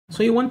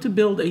So you want to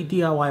build a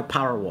DIY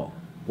power wall.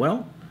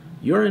 Well,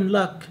 you're in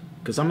luck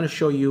because I'm going to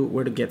show you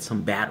where to get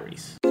some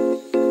batteries.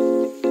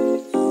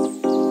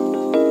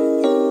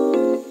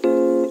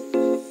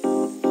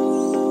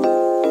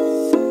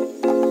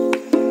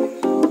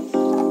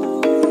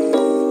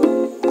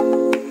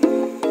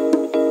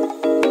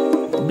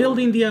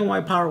 Building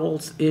DIY power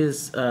walls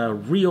is a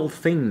real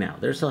thing now.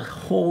 There's a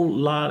whole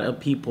lot of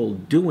people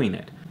doing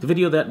it. The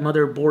video that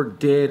Motherboard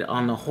did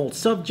on the whole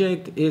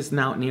subject is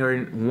now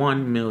nearing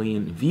 1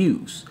 million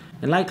views.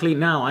 And likely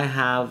now I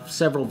have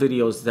several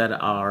videos that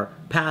are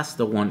past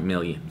the 1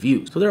 million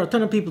views. So there are a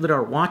ton of people that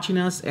are watching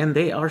us and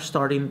they are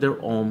starting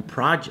their own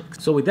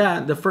projects. So with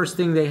that, the first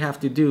thing they have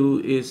to do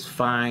is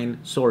find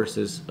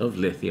sources of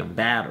lithium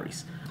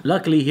batteries.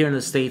 Luckily here in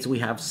the States we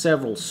have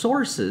several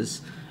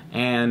sources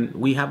and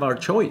we have our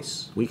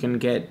choice. We can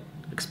get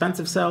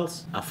expensive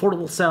cells,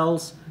 affordable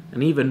cells,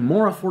 and even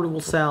more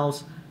affordable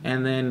cells,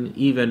 and then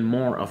even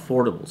more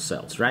affordable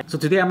cells, right? So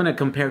today I'm gonna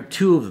compare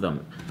two of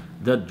them.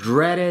 The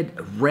dreaded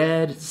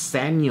red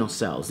Sanyo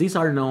cells. These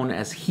are known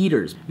as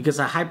heaters because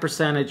a high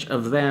percentage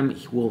of them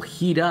will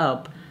heat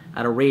up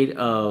at a rate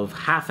of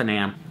 0.5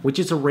 amp, which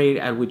is a rate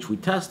at which we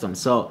test them.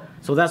 So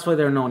that's why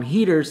they're known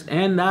heaters,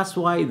 and that's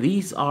why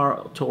these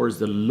are towards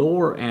the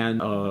lower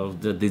end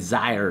of the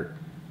desired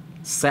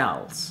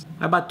cells.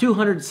 I bought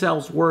 200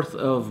 cells worth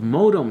of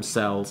modem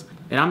cells,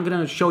 and I'm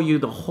gonna show you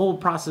the whole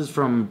process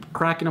from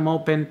cracking them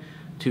open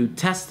to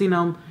testing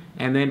them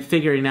and then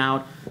figuring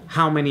out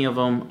how many of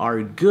them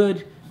are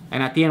good,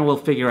 and at the end we'll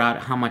figure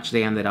out how much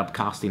they ended up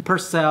costing per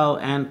cell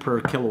and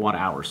per kilowatt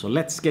hour. So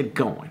let's get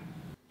going.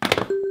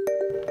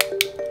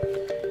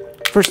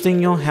 First thing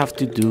you'll have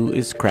to do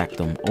is crack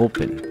them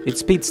open. It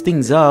speeds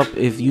things up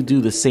if you do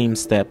the same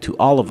step to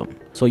all of them.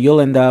 So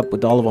you'll end up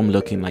with all of them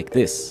looking like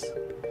this.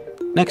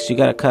 Next, you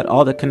gotta cut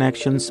all the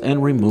connections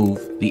and remove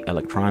the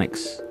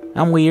electronics.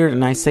 I'm weird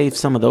and I saved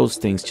some of those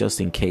things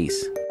just in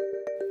case.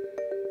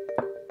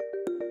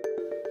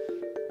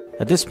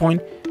 At this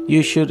point,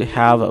 you should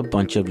have a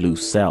bunch of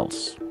loose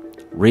cells,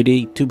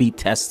 ready to be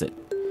tested.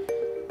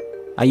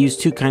 I use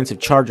two kinds of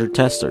charger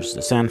testers,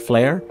 the Sand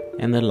Flare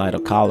and the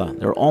Litocala.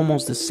 They're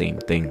almost the same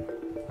thing.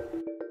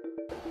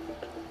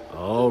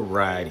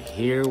 Alright,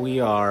 here we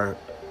are.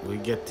 We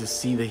get to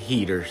see the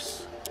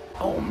heaters.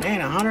 Oh man,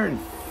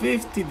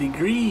 150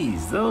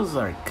 degrees. Those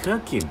are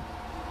cooking.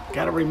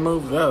 Gotta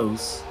remove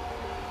those.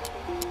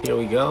 Here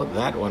we go.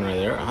 That one right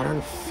there.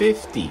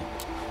 150.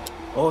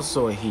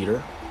 Also a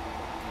heater.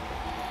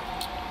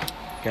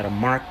 Gotta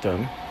mark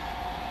them.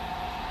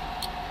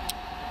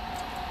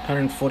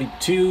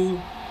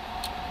 142.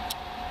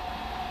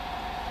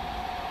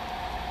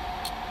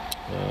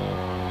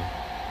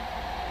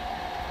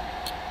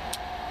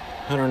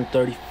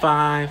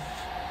 135.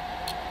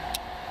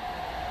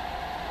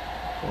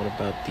 What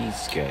about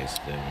these guys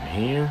down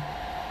here?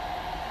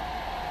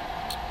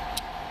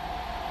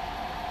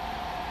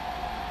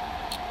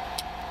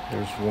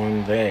 There's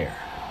one there.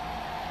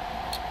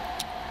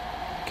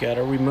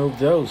 Gotta remove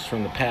those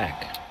from the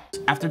pack.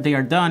 After they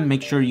are done,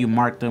 make sure you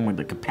mark them with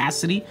the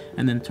capacity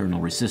and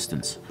internal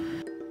resistance.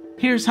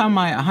 Here's how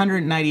my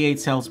 198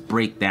 cells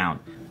break down.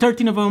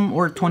 13 of them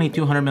were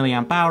 2200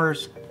 milliamp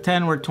hours,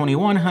 10 were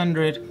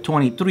 2100,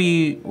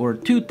 23 were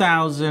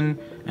 2000,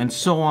 and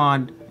so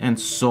on and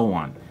so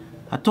on.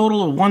 A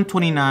total of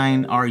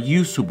 129 are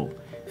usable.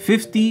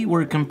 50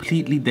 were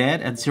completely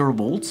dead at 0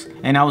 volts,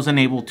 and I was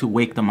unable to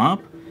wake them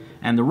up.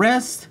 And the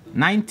rest,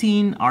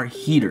 19, are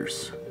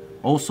heaters,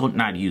 also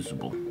not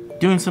usable.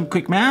 Doing some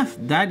quick math,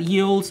 that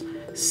yields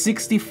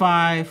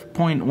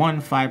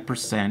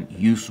 65.15%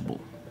 usable.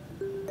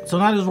 So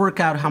now let's work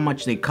out how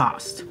much they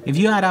cost. If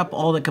you add up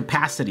all the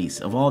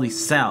capacities of all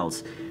these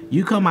cells,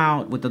 you come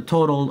out with a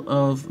total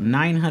of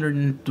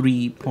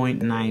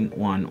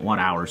 903.91 watt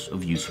hours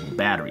of usable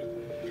battery.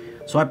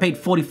 So I paid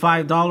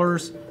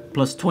 $45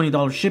 plus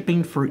 $20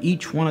 shipping for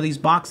each one of these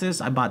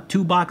boxes. I bought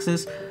 2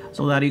 boxes,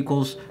 so that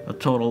equals a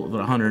total of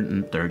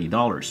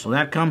 $130. So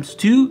that comes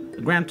to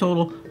a grand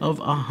total of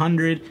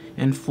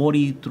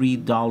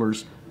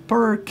 $143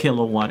 per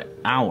kilowatt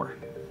hour.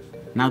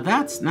 Now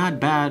that's not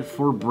bad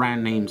for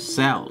brand name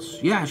cells.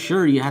 Yeah,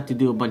 sure, you have to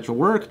do a bunch of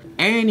work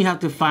and you have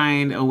to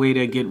find a way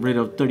to get rid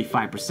of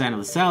 35% of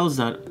the cells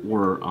that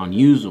were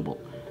unusable.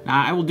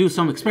 Now I will do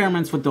some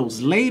experiments with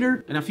those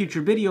later in a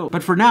future video,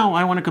 but for now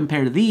I want to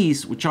compare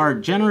these, which are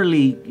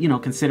generally,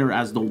 considered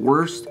as the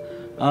worst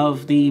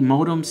of the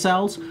modem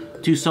cells,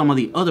 to some of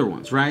the other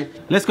ones, right?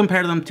 Let's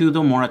compare them to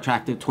the more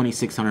attractive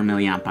 2600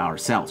 milliamp hour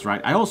cells, right?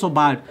 I also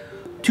bought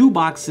 2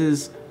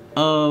 boxes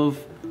of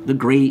the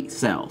gray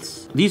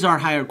cells. These are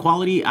higher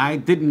quality. I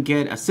didn't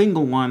get a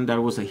single one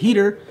that was a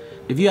heater.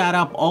 If you add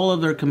up all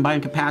of their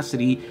combined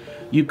capacity,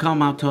 you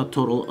come out to a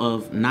total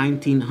of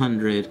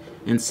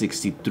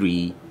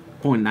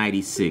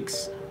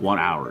 1963.96 watt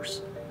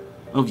hours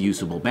of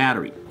usable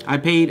battery. I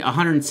paid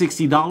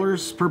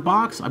 $160 per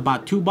box. I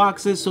bought 2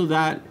 boxes, so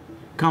that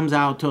comes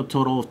out to a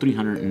total of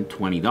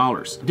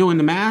 $320. Doing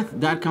the math,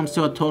 that comes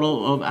to a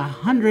total of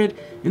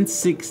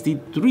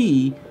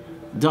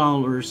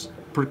 $163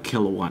 per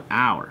kilowatt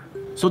hour.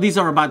 So these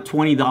are about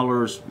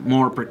 $20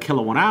 more per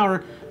kilowatt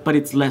hour, but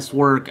it's less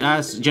work,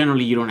 as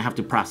generally you don't have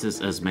to process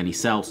as many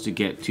cells to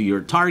get to your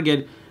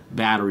target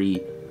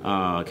battery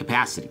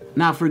capacity.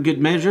 Now, for good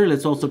measure,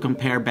 let's also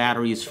compare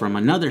batteries from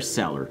another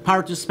seller.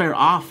 Power to Spare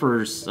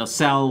offers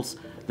cells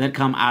that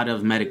come out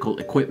of medical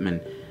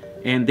equipment,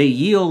 and they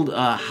yield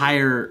a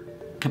higher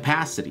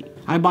capacity.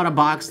 I bought a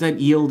box that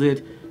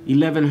yielded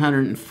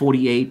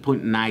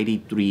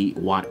 1148.93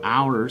 watt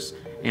hours,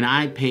 and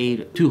I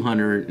paid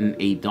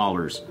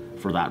 $208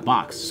 for that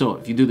box. So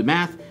if you do the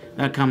math,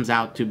 that comes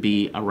out to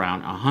be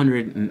around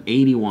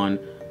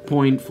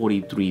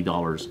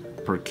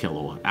 $181.43 per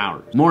kilowatt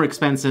hour. More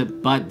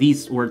expensive, but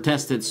these were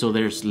tested, so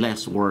there's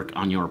less work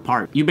on your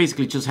part. You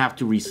basically just have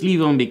to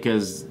re-sleeve them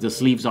because the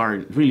sleeves are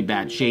in really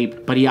bad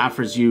shape, but he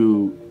offers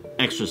you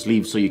extra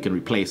sleeves so you can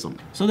replace them.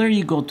 So there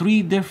you go,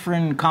 3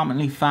 different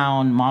commonly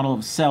found model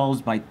of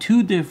cells by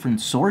 2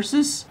 different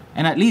sources,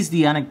 and at least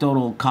the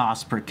anecdotal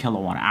cost per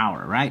kilowatt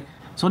hour, right?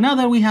 So now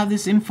that we have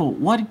this info,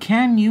 what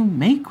can you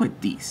make with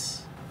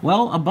these?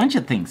 Well, a bunch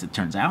of things, it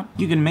turns out.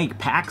 You can make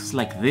packs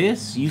like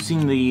this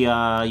using the,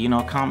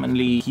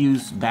 commonly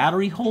used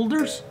battery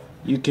holders.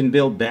 You can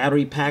build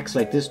battery packs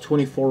like this,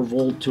 24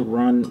 volt, to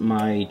run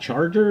my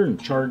charger and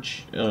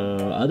charge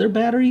other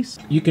batteries.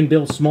 You can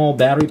build small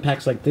battery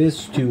packs like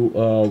this to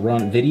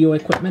run video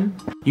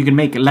equipment. You can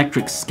make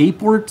electric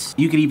skateboards.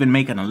 You could even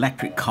make an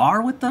electric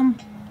car with them.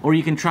 Or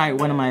you can try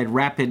one of my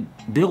rapid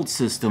build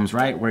systems,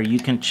 right? Where you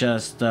can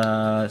just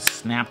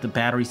snap the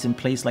batteries in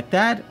place like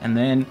that. And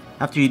then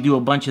after you do a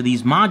bunch of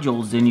these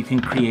modules, then you can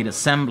create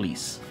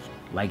assemblies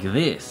like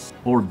this,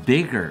 or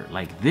bigger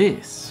like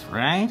this,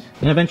 right?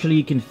 And eventually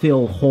you can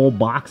fill whole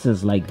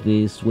boxes like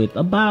this with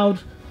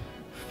about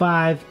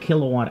 5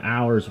 kilowatt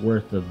hours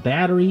worth of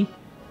battery.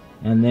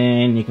 And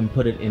then you can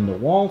put it in the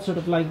wall, sort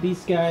of like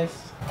these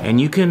guys.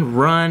 And you can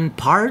run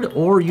part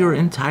or your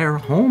entire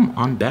home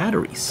on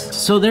batteries.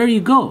 So there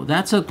you go.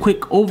 That's a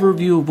quick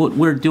overview of what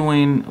we're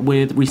doing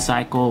with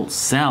recycled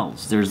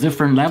cells. There's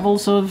different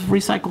levels of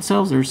recycled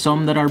cells. There's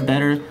some that are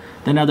better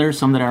than others,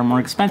 some that are more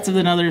expensive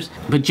than others.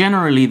 But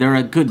generally, they're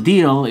a good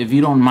deal if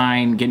you don't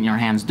mind getting your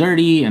hands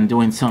dirty and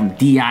doing some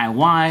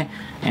DIY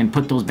and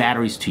put those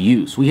batteries to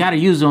use. We gotta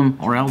use them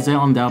or else they'll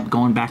end up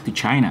going back to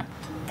China.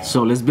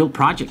 So let's build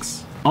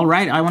projects.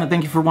 Alright, I want to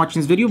thank you for watching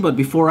this video, but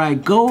before I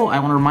go, I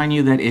want to remind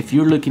you that if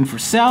you're looking for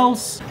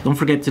cells, don't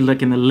forget to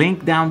look in the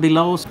link down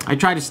below. I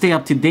try to stay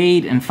up to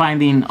date and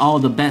finding all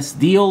the best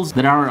deals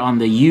that are on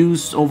the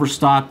used,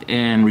 overstocked,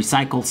 and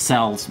recycled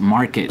cells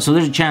market. So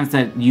there's a chance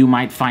that you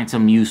might find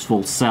some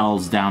useful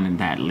cells down in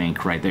that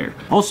link right there.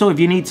 Also, if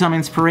you need some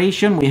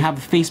inspiration, we have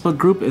a Facebook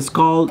group. It's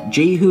called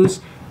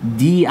Jehu's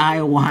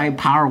DIY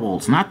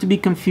Powerwalls, not to be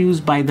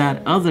confused by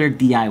that other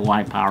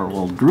DIY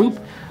Powerwall group,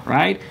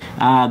 right?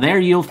 There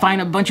you'll find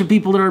a bunch of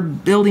people that are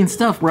building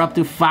stuff. We're up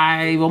to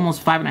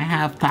almost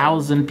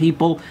 5,500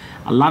 people.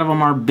 A lot of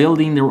them are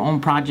building their own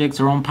projects,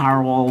 their own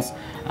Powerwalls,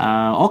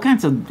 all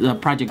kinds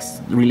of projects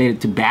related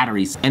to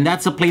batteries. And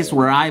that's a place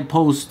where I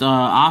post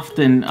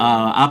often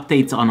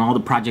updates on all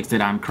the projects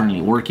that I'm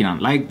currently working on,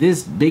 like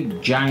this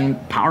big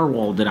giant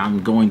Powerwall that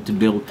I'm going to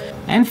build.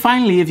 And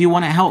finally, if you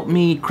want to help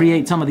me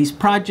create some of these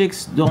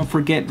projects, don't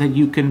forget that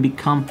you can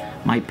become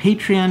my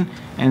Patreon.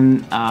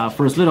 And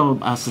for as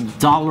little as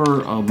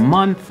 $1 a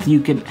month, you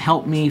can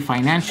help me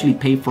financially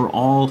pay for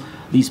all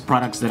these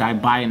products that I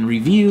buy and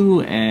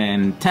review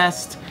and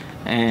test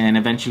and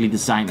eventually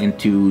design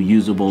into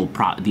usable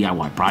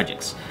DIY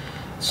projects.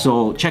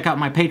 So check out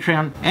my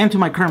Patreon. And to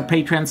my current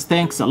patrons,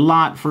 thanks a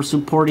lot for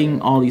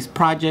supporting all these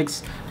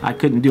projects. I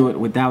couldn't do it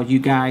without you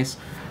guys.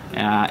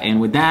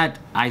 And with that,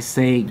 I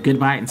say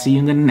goodbye and see you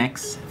in the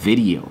next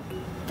video.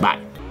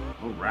 Bye.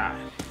 All right.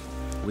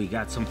 We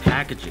got some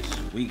packages.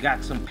 We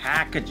got some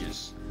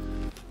packages.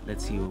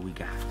 Let's see what we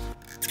got.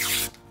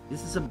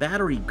 This is a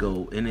battery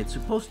go, and it's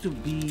supposed to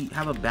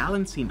have a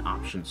balancing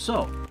option.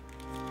 So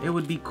it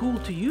would be cool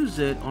to use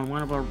it on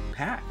one of our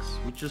packs.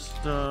 We just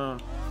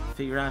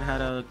figure out how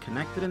to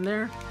connect it in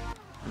there,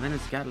 and then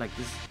it's got like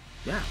this.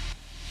 Yeah,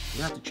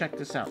 you have to check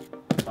this out.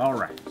 All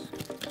right.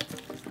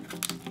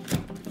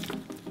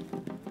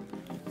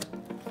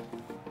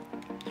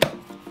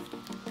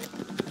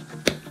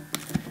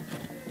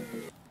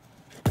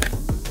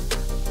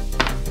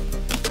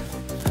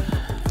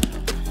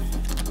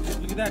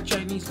 Look at that,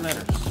 Chinese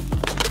letters.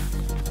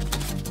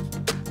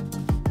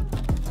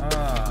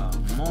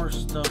 More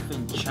stuff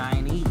in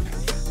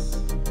Chinese.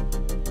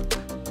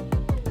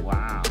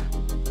 Wow.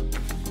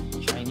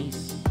 Chinese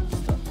stuff.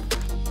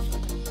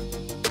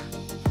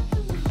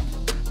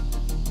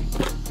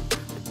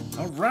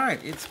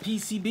 Alright, it's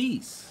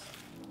PCBs.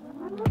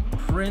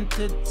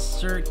 Printed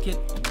circuit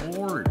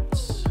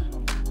boards.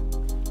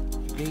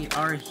 They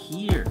are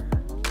here.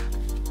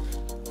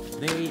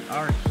 They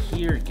are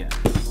here,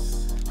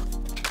 guys.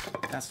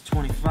 That's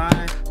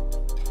 25,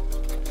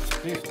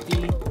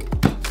 50,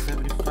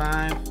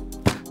 75,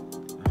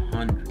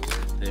 100.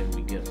 There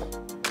we go.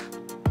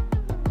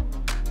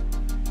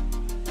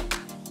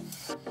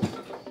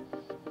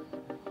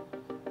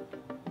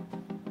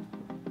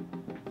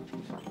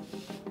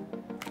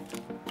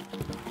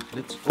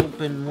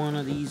 open one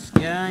of these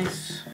guys.